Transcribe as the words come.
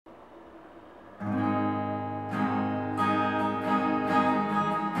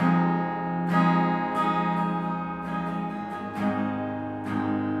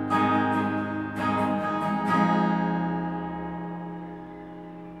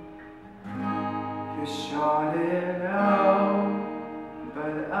You shot it out,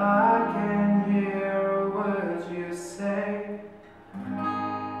 but I can hear what you say.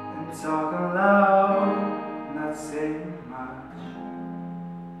 And talking loud, not saying much.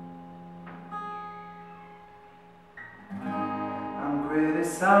 I'm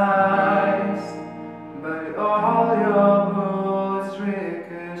criticized, but all your bullets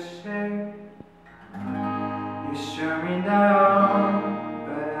ricochet. You shut me down,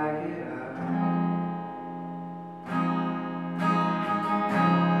 but I get up.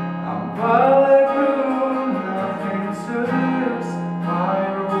 I'm bulletproof, nothing to lose.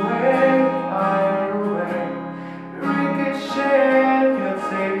 Fire away, ricochet, you'll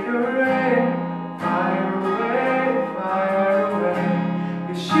take your aim. Fire away,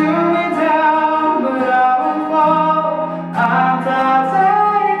 you shoot me down, but I won't fall. I'm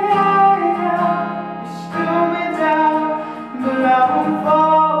titanium. You shoot me down, but I won't fall.